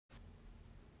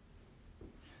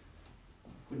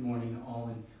Good morning,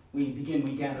 all. And we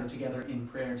gather together in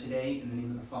prayer today in the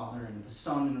name of the Father, and of the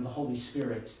Son, and of the Holy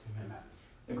Spirit. Amen.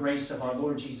 The grace of our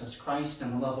Lord Jesus Christ,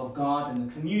 and the love of God, and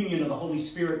the communion of the Holy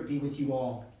Spirit be with you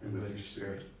all. And with your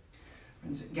spirit.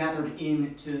 Friends, gathered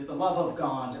into the love of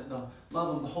God, the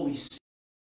love of the Holy Spirit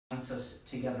unites us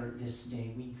together this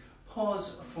day. We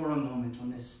pause for a moment on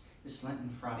this Lenten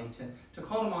Friday to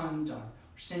call to mind our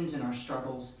sins and our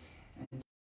struggles, and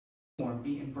more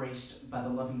be embraced by the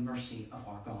loving mercy of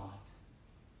our God.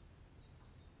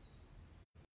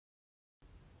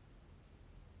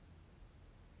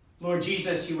 Lord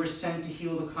Jesus, you were sent to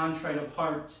heal the contrite of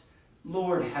heart.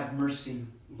 Lord, have mercy.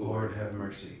 Lord, have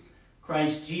mercy.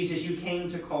 Christ Jesus, you came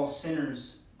to call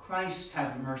sinners. Christ,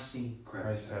 have mercy.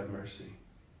 Christ, have mercy.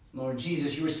 Lord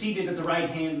Jesus, you were seated at the right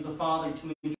hand of the Father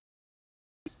to intercede.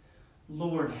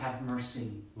 Lord, have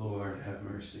mercy. Lord, have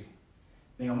mercy.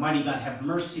 May Almighty God have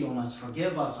mercy on us,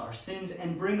 forgive us our sins,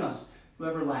 and bring us to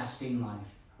everlasting life.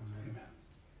 Amen.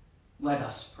 Let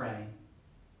us pray.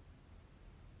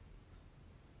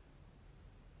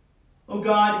 O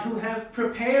God, who have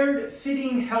prepared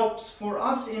fitting helps for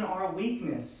us in our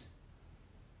weakness,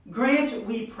 grant,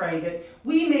 we pray, that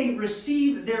we may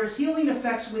receive their healing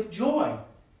effects with joy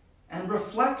and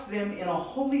reflect them in a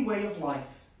holy way of life.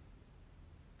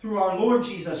 Through our Lord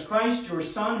Jesus Christ, your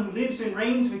Son, who lives and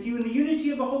reigns with you in the unity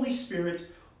of the Holy Spirit,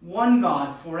 one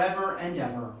God, forever and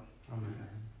ever. Amen.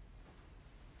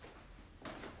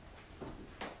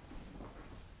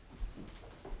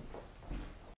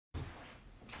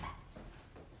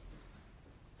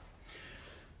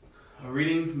 A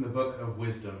reading from the book of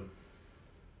Wisdom.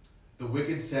 The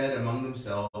wicked said among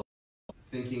themselves,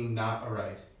 thinking not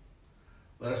aright,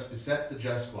 let us beset the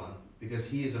just one, because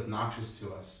he is obnoxious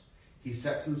to us. He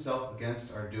sets himself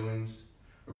against our doings,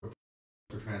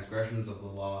 for transgressions of the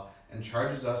law, and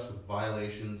charges us with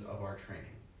violations of our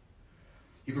training.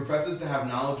 He professes to have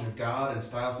knowledge of God and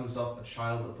styles himself a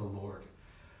child of the Lord.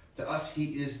 To us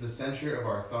he is the censure of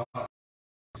our thought.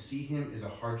 To see him is a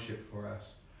hardship for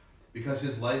us, because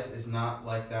his life is not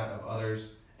like that of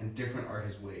others, and different are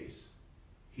his ways.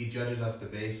 He judges us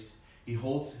debased. He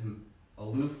holds him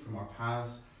aloof from our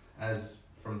paths as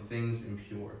from things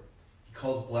impure. He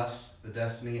calls blessed the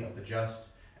destiny of the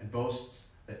just, and boasts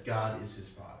that God is his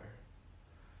Father.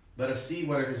 Let us see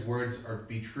whether his words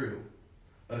be true.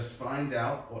 Let us find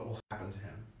out what will happen to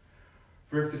him.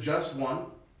 For if the just one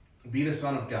be the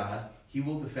Son of God, he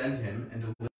will defend him and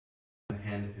deliver him from the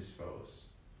hand of his foes.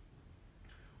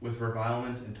 With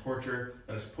revilement and torture,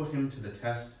 let us put him to the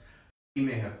test, that he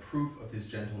may have proof of his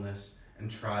gentleness and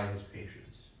try his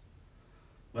patience.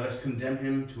 Let us condemn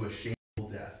him to a shameful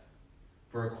death,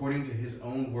 for according to his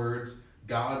own words,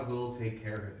 God will take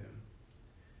care of him.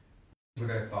 These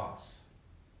were their thoughts,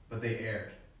 but they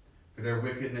erred, for their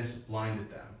wickedness blinded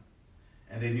them,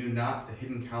 and they knew not the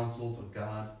hidden counsels of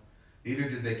God, neither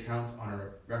did they count on a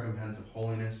recompense of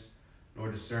holiness,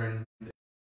 nor discern the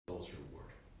soul's reward.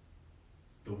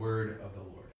 The word of the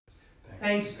Lord.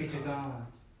 Thanks be to God.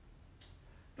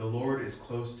 The Lord is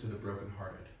close to the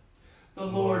brokenhearted. The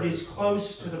Lord is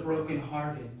close to the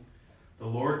brokenhearted. The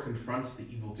Lord confronts the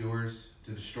evildoers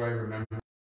to destroy remembrance of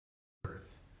the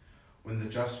earth. When the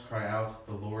just cry out,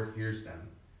 the Lord hears them,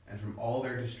 and from all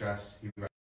their distress he rescues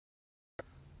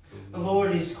them. The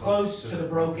Lord is close to the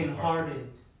brokenhearted.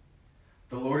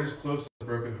 The Lord is close to the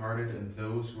brokenhearted, and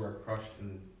those who are crushed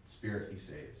in spirit he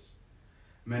saves.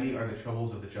 Many are the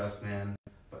troubles of the just man,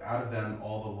 but out of them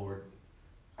all the Lord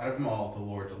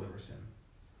delivers him.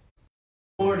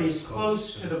 The Lord is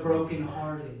close to the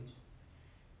brokenhearted.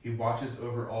 He watches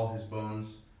over all his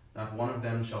bones, not one of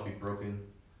them shall be broken.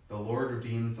 The Lord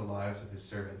redeems the lives of his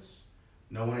servants.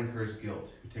 No one incurs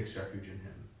guilt who takes refuge in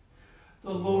him.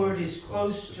 The Lord is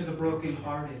close to the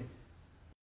brokenhearted.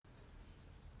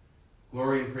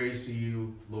 Glory and praise to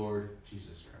you, Lord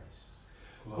Jesus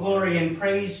Christ. Glory and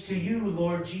praise to you,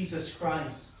 Lord Jesus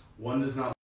Christ. One does not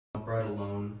live on bread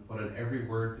alone, but on every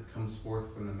word that comes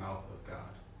forth from the mouth of God.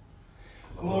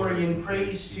 Glory and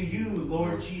praise to you,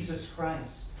 Lord Jesus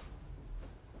Christ.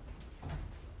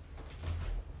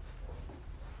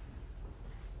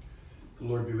 The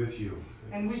Lord be with you.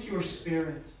 And with your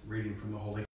spirit. Reading from the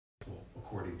Holy Gospel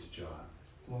according to John.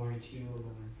 Glory to you, O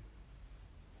Lord.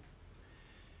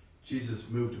 Jesus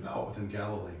moved about within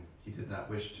Galilee. He did not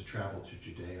wish to travel to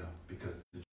Judea because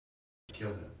the Jews would kill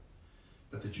him.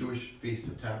 But the Jewish Feast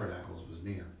of Tabernacles was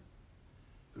near.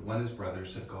 But when his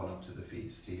brothers had gone up to the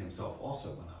feast, he himself also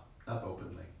went up, not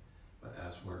openly, but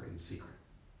as were in secret.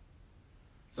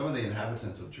 Some of the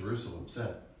inhabitants of Jerusalem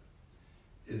said,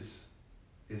 Is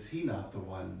he not the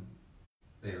one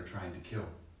they are trying to kill?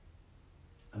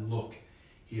 And look,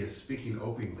 He is speaking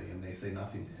openly, and they say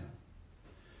nothing to him.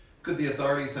 Could the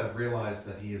authorities have realized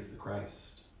that he is the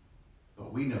Christ?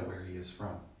 But we know where he is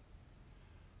from.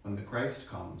 When the Christ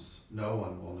comes, no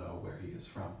one will know where he is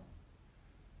from."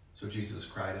 So Jesus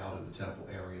cried out in the temple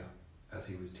area as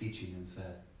he was teaching and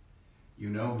said, "You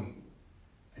know me,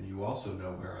 and you also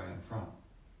know where I am from.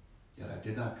 Yet I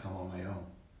did not come on my own,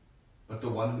 but the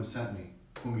one who sent me,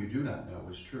 whom you do not know,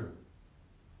 is true.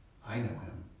 I know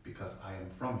him because I am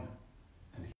from him,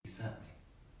 and he sent me."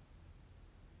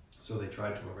 So they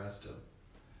tried to arrest him,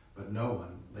 but no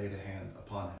one laid a hand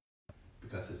upon him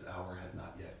because his hour had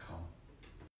not yet come.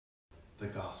 The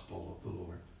Gospel of the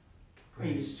Lord.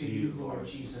 Praise to you, Lord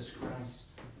Jesus Christ.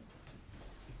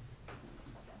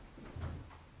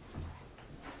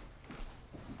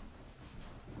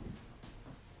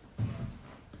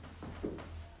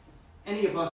 Any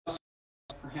of us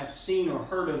perhaps seen or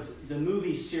heard of the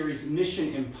movie series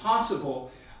Mission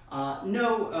Impossible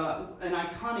know an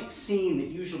iconic scene that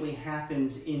usually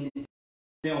happens in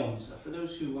films. For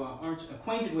those who aren't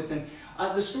acquainted with them,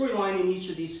 the storyline in each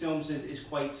of these films is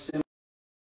quite similar.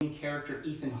 The main character,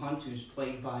 Ethan Hunt, who's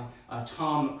played by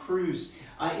Tom Cruise,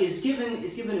 is given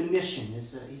a mission.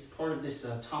 He's part of this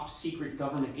top secret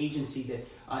government agency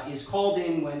that is called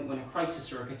in when a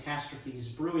crisis or a catastrophe is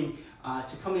brewing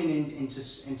to come in and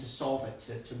to solve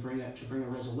it, to bring a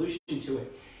resolution to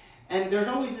it. And there's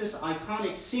always this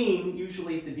iconic scene,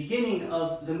 usually at the beginning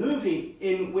of the movie,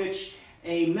 in which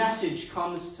a message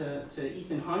comes to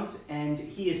Ethan Hunt, and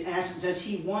he is asked, does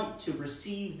he want to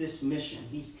receive this mission?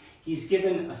 He's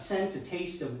given a sense, a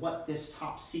taste of what this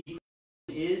top secret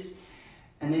is,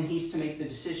 and then he's to make the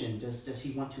decision. Does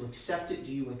he want to accept it?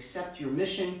 Do you accept your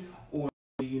mission, or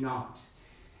do you not?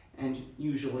 And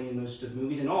usually in most of the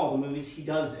movies, in all the movies, he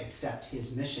does accept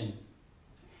his mission.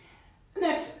 And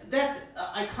that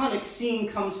iconic scene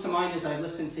comes to mind as I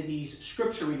listen to these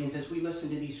scripture readings, as we listen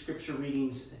to these scripture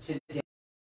readings today.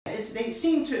 As they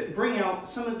seem to bring out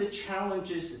some of the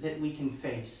challenges that we can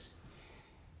face,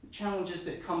 challenges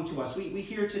that come to us. We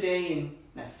hear today in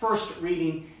that first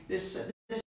reading this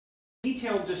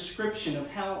detailed description of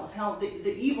how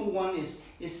the evil one is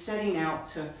setting out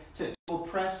to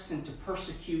oppress and to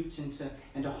persecute and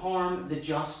to harm the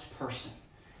just person,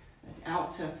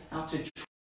 out to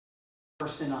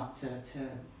person up to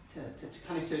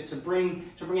bring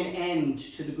an end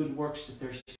to the good works that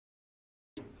they're.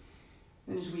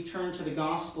 And as we turn to the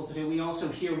gospel today, we also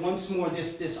hear once more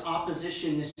this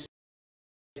opposition,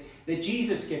 that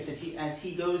Jesus gets as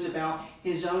he goes about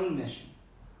his own mission.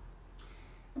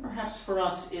 And perhaps for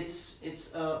us,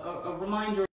 it's a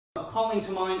reminder, a calling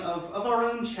to mind of our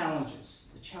own challenges,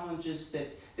 the challenges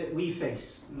that we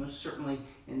face. And most certainly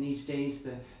in these days,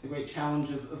 the great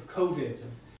challenge of COVID,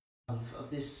 of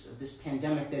this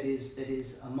pandemic that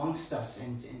is amongst us,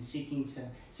 and seeking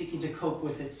to cope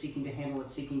with it, seeking to handle it,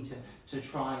 seeking to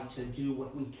try to do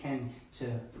what we can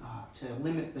to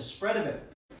limit the spread of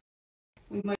it.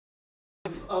 We might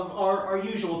have of our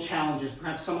usual challenges,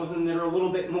 perhaps some of them that are a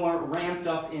little bit more ramped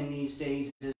up in these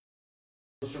days,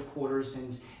 closer quarters,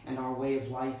 and our way of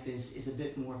life is a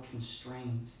bit more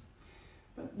constrained.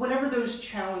 But whatever those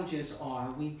challenges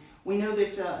are, we know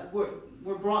that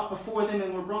we're brought before them,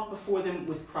 and we're brought before them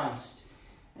with Christ.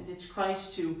 And it's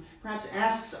Christ who perhaps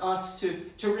asks us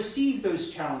to receive those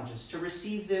challenges, to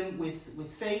receive them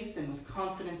with faith and with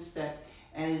confidence that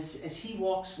as he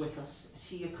walks with us, as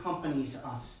he accompanies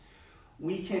us,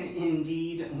 we can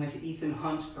indeed, with Ethan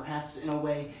Hunt perhaps in a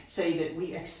way, say that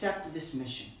we accept this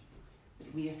mission,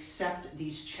 that we accept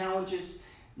these challenges,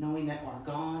 knowing that our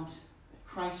God, that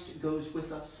Christ goes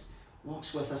with us,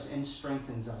 walks with us, and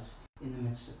strengthens us in the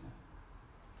midst of them.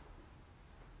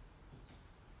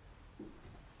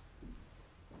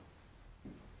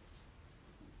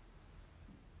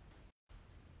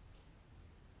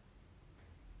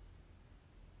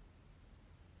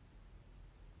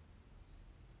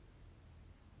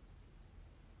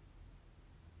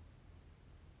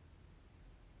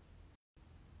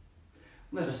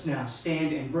 Let us now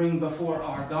stand and bring before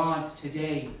our God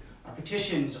today our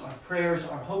petitions, our prayers,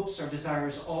 our hopes, our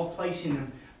desires, all placing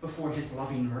them before his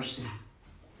loving mercy.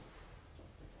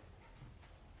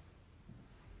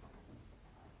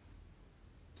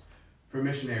 For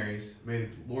missionaries, may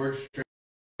the Lord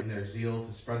strengthen their zeal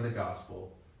to spread the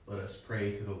gospel. Let us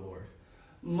pray to the Lord.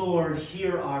 Lord,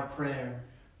 hear our prayer.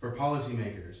 For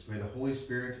policymakers, may the Holy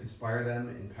Spirit inspire them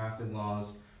in passing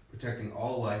laws protecting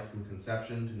all life from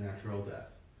conception to natural death.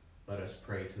 Let us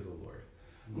pray to the Lord.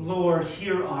 Lord,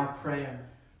 hear our prayer.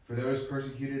 For those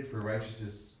persecuted for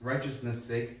righteousness'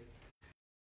 sake,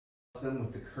 bless them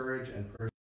with the courage and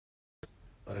perseverance.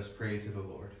 Let us pray to the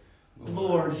Lord.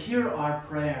 Lord, hear our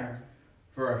prayer.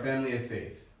 For our family of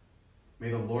faith, may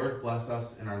the Lord bless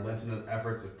us in our Lenten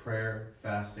efforts of prayer,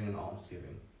 fasting, and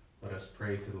almsgiving. Let us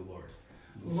pray to the Lord.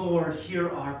 Lord, hear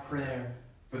our prayer.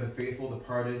 For the faithful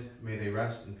departed, may they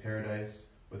rest in paradise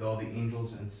with all the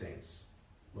angels and saints.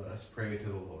 Let us pray to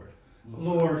the Lord.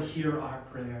 Lord, hear our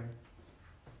prayer.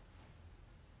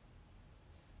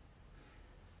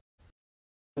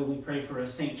 We pray for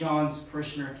St. John's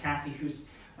parishioner, Kathy, who's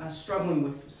struggling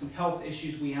with some health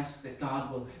issues. We ask that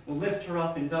God will lift her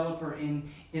up, envelop her in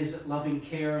his loving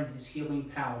care and his healing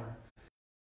power.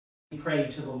 We pray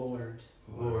to the Lord.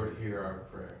 Lord, hear our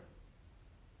prayer.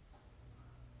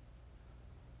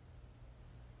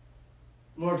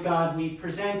 Lord God, we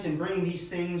present and bring these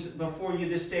things before you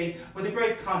this day with a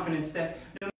great confidence that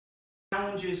no matter what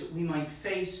challenges we might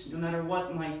face, no matter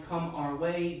what might come our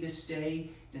way this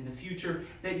day and in the future,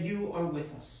 that you are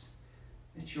with us,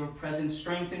 that your presence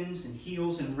strengthens and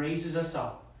heals and raises us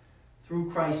up through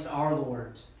Christ our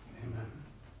Lord. Amen.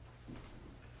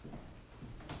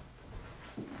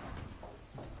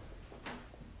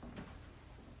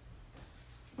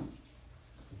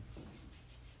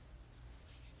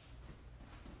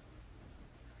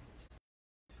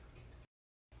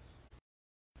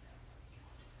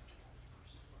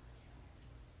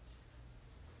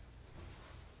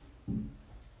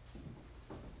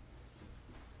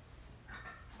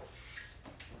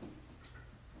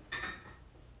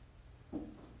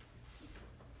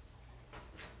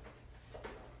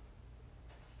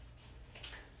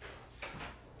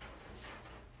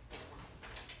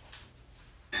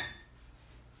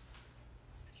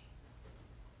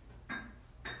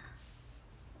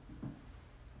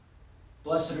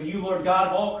 Blessed are you, Lord God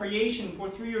of all creation, for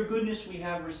through your goodness we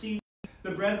have received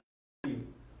the bread of you.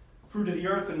 Fruit of the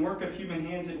earth and work of human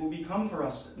hands, it will become for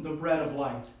us the bread of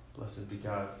life. Blessed be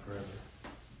God forever.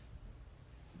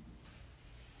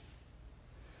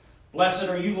 Blessed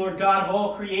are you, Lord God of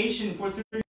all creation, for through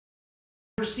you we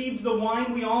have received the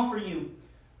wine we offer you.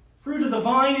 Fruit of the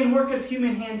vine and work of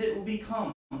human hands, it will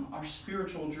become our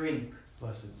spiritual drink.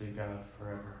 Blessed be God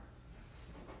forever.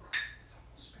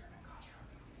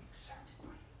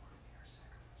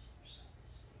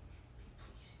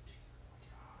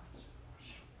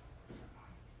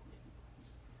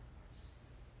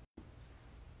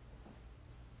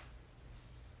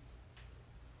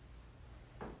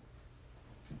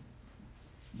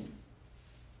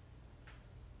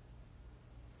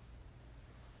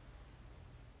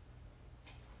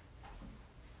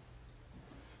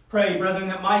 Pray, brethren,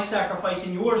 that my sacrifice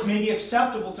and yours may be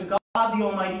acceptable to God the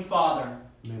Almighty Father.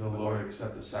 May the Lord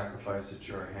accept the sacrifice at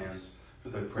your hands for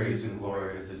the praise and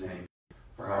glory of his name,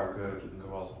 for our good and the good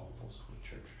of all the Holy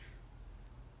Church.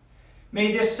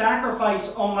 May this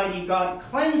sacrifice, Almighty God,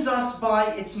 cleanse us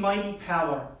by its mighty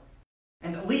power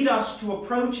and lead us to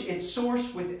approach its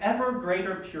source with ever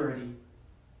greater purity.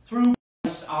 Through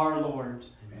Christ our Lord.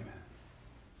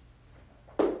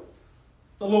 Amen.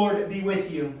 The Lord be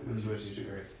with you. And with you,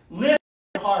 Spirit. Lift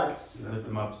your hearts. Lift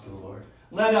them up to the Lord.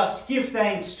 Let us give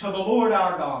thanks to the Lord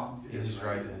our God. It is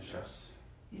right and just.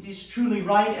 It is truly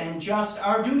right and just,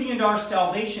 our duty and our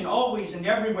salvation, always and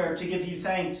everywhere to give you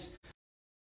thanks.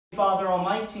 Father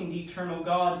Almighty and eternal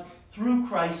God, through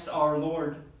Christ our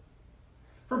Lord.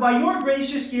 For by your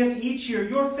gracious gift each year,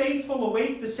 your faithful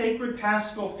await the sacred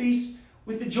Paschal feast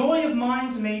with the joy of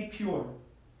minds made pure,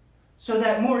 so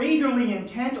that more eagerly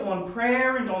intent on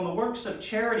prayer and on the works of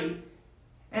charity,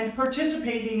 and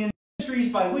participating in the mysteries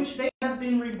by which they have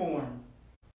been reborn,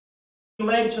 be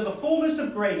led to the fullness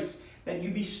of grace that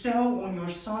you bestow on your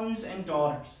sons and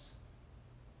daughters.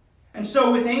 And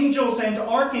so with angels and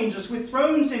archangels, with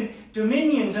thrones and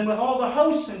dominions, and with all the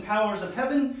hosts and powers of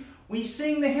heaven, we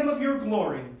sing the hymn of your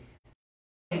glory,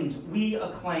 and we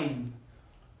acclaim,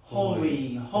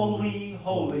 Holy, holy,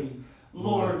 holy,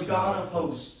 Lord God of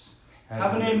hosts,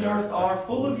 heaven and earth are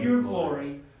full of your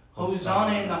glory.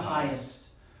 Hosanna in the highest.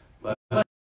 Blessed is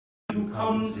he who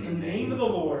comes in the name of the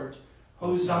Lord.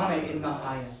 Hosanna in the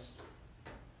highest.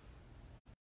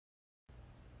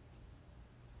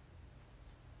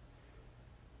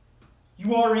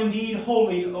 You are indeed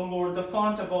holy, O Lord, the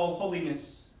font of all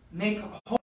holiness. Make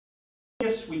holy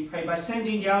gifts, we pray, by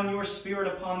sending down your Spirit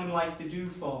upon them like the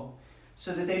dewfall,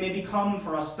 so that they may become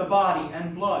for us the body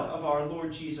and blood of our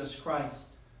Lord Jesus Christ.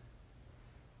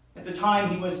 At the time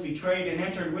he was betrayed and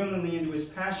entered willingly into his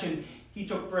passion, he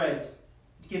took bread,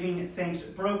 giving thanks,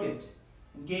 broke it,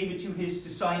 and gave it to his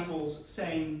disciples,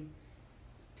 saying,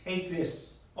 Take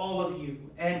this, all of you,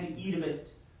 and eat of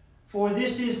it, for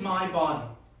this is my body,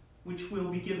 which will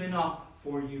be given up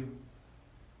for you.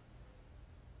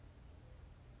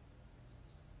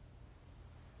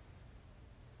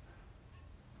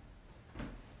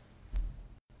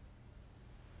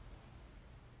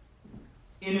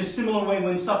 In a similar way,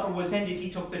 when supper was ended,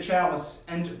 he took the chalice,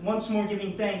 and once more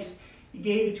giving thanks, he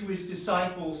gave it to his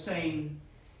disciples, saying,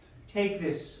 "Take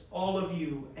this, all of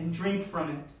you, and drink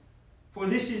from it. For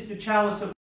this is the chalice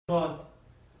of blood,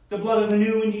 the blood of a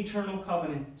new and eternal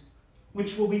covenant,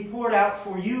 which will be poured out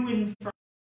for you and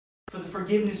for the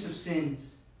forgiveness of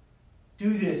sins.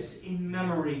 Do this in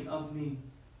memory of me."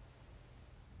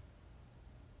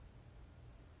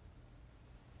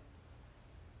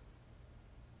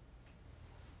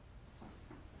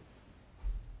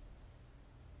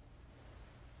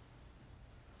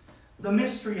 The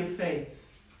mystery of faith.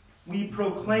 We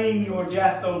proclaim your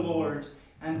death, O Lord,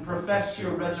 and profess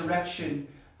your resurrection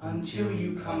until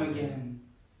you come again.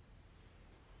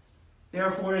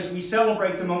 Therefore, as we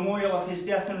celebrate the memorial of his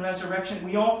death and resurrection,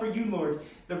 we offer you, Lord,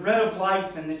 the bread of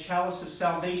life and the chalice of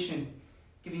salvation,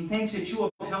 giving thanks that you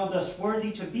have held us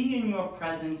worthy to be in your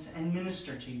presence and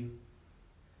minister to you.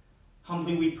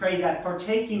 Humbly we pray that,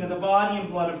 partaking of the body and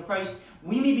blood of Christ,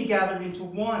 we may be gathered into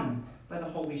one by the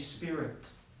Holy Spirit.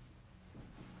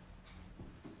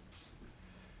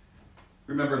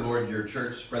 Remember, Lord, your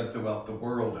church spread throughout the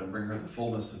world and bring her the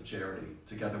fullness of charity,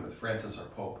 together with Francis, our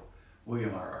Pope,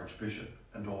 William, our Archbishop,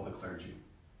 and all the clergy.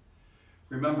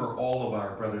 Remember all of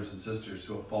our brothers and sisters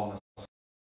who have fallen asleep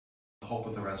in the hope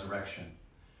of the resurrection,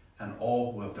 and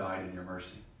all who have died in your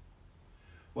mercy.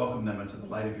 Welcome them into the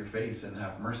light of your face, and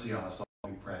have mercy on us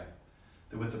all, we pray,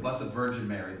 that with the Blessed Virgin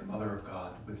Mary, the Mother of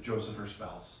God, with Joseph, her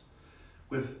spouse,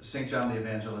 with St. John the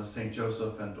Evangelist, St.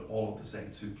 Joseph, and all of the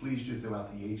saints who pleased you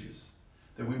throughout the ages,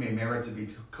 that we may merit to be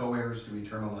co-heirs to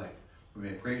eternal life, we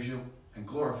may praise you and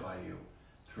glorify you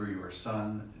through your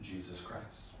Son, Jesus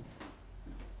Christ.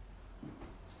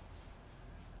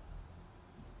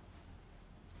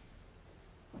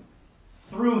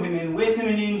 Through him and with him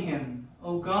and in him,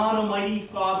 O God, Almighty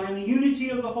Father, in the unity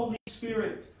of the Holy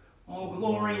Spirit, all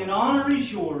glory and honor is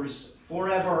yours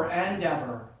forever and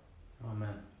ever.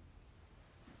 Amen.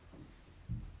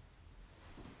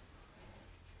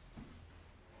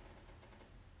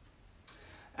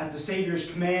 At the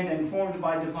Savior's command and formed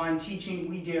by divine teaching,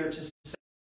 we dare to say,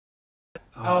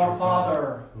 Our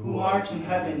Father, who art in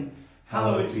heaven,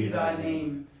 hallowed be thy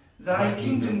name. Thy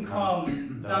kingdom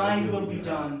come, thy will be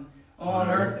done, on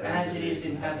earth as it is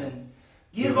in heaven.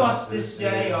 Give us this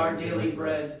day our daily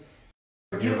bread.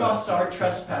 Forgive us our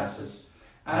trespasses,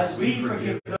 as we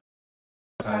forgive those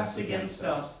who trespass against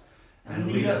us.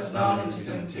 And lead us not into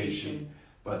temptation,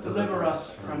 but deliver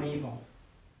us from evil.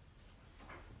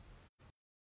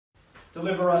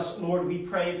 Deliver us, Lord, we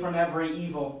pray, from every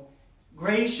evil.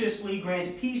 Graciously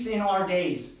grant peace in our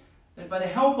days, that by the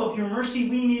help of your mercy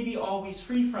we may be always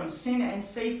free from sin and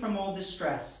safe from all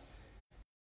distress.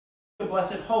 The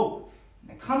blessed hope and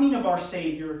the coming of our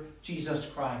Savior, Jesus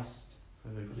Christ.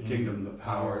 For the kingdom, the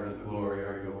power, and the glory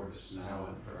are yours, now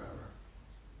and forever.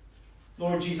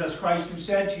 Lord Jesus Christ, who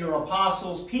said to your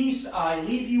apostles, "Peace I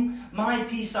leave you, my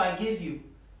peace I give you,"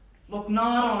 look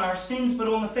not on our sins, but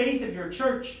on the faith of your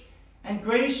church, and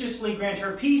graciously grant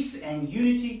her peace and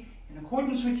unity in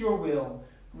accordance with your will,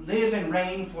 who live and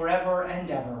reign forever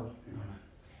and ever. Amen.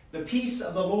 The peace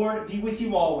of the Lord be with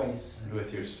you always. And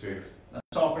with your spirit. Let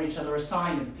us offer each other a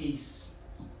sign of peace.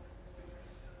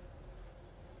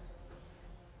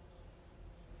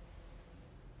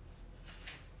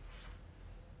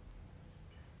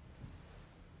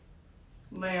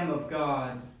 Lamb of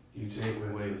God, You take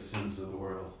away the sins of the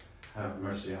world. Have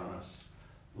mercy on us.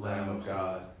 Lamb of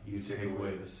God, you take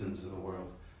away the sins of the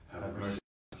world. Have mercy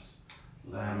on us.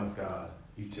 Lamb of God,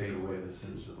 you take away the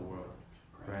sins of the world.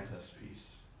 Grant us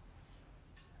peace.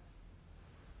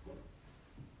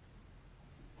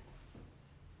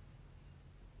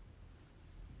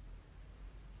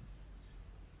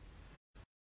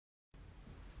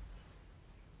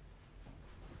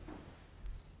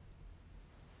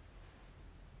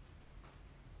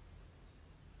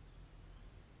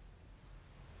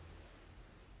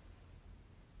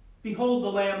 behold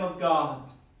the Lamb of God,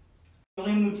 the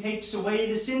Lamb who takes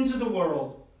away the sins of the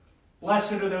world.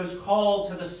 Blessed are those called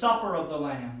to the supper of the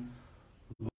Lamb.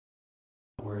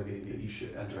 Worthy that you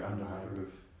should enter under my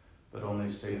roof, but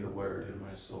only say the word, and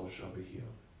my soul shall be healed.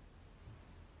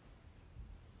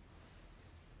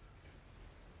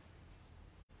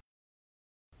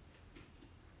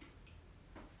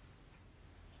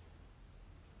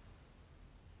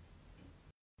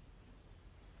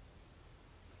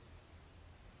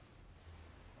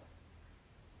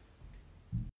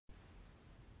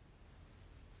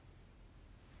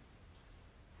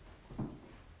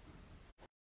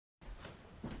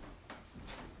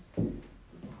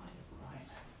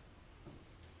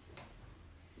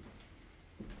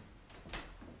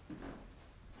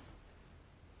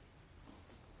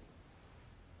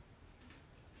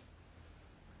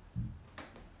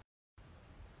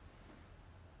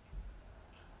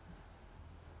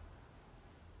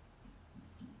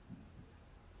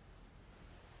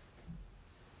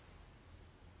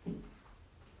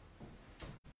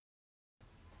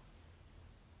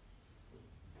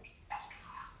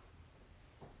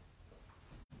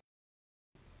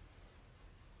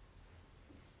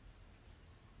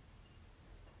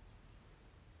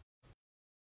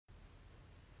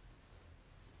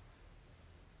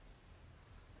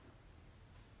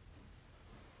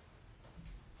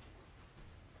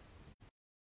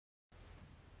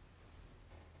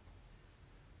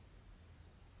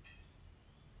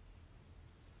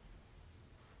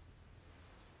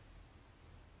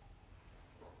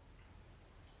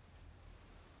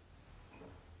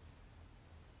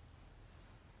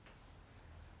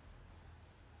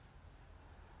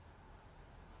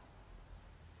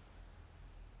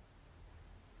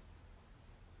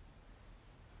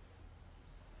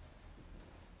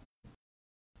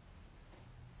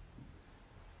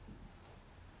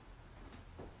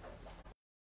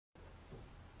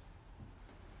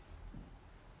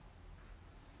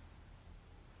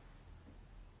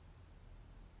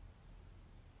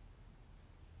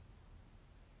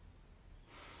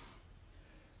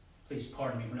 Please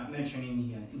pardon me, we're not mentioning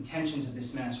the intentions of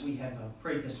this Mass. We have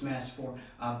prayed this Mass for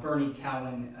Bernie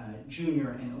Callan Jr.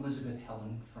 and Elizabeth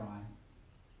Helen Fry.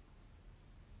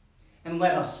 And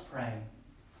let us pray.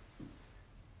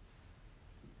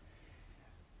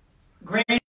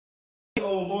 Grant,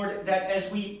 O Lord, that as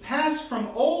we pass from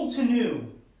old to new,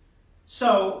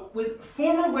 so with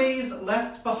former ways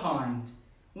left behind,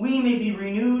 we may be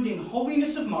renewed in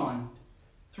holiness of mind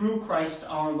through Christ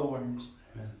our Lord.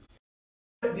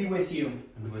 Be with you.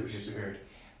 And with your spirit.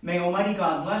 May Almighty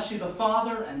God bless you, the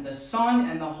Father, and the Son,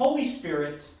 and the Holy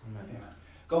Spirit. Amen.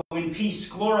 Go in peace,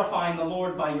 glorifying the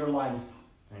Lord by your life.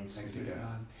 Thanks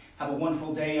Have a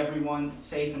wonderful day, everyone.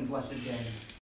 Safe and blessed day.